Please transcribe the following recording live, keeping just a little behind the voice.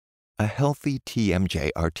A healthy TMJ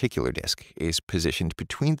articular disc is positioned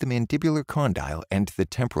between the mandibular condyle and the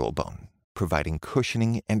temporal bone, providing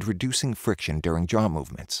cushioning and reducing friction during jaw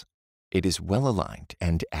movements. It is well aligned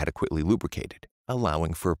and adequately lubricated,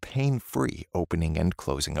 allowing for pain-free opening and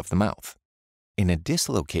closing of the mouth. In a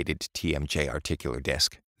dislocated TMJ articular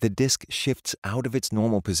disc, the disc shifts out of its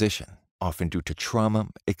normal position, often due to trauma,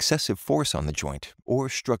 excessive force on the joint, or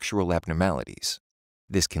structural abnormalities.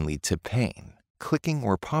 This can lead to pain, clicking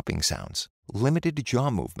or popping sounds, limited jaw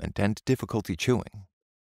movement, and difficulty chewing.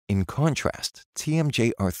 In contrast,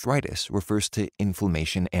 TMJ arthritis refers to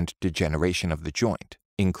inflammation and degeneration of the joint,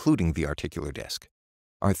 including the articular disc.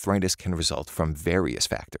 Arthritis can result from various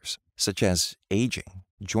factors, such as aging,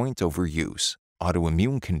 joint overuse,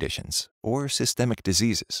 autoimmune conditions, or systemic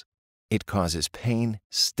diseases. It causes pain,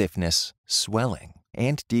 stiffness, swelling,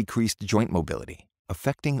 and decreased joint mobility,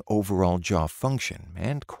 affecting overall jaw function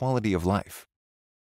and quality of life.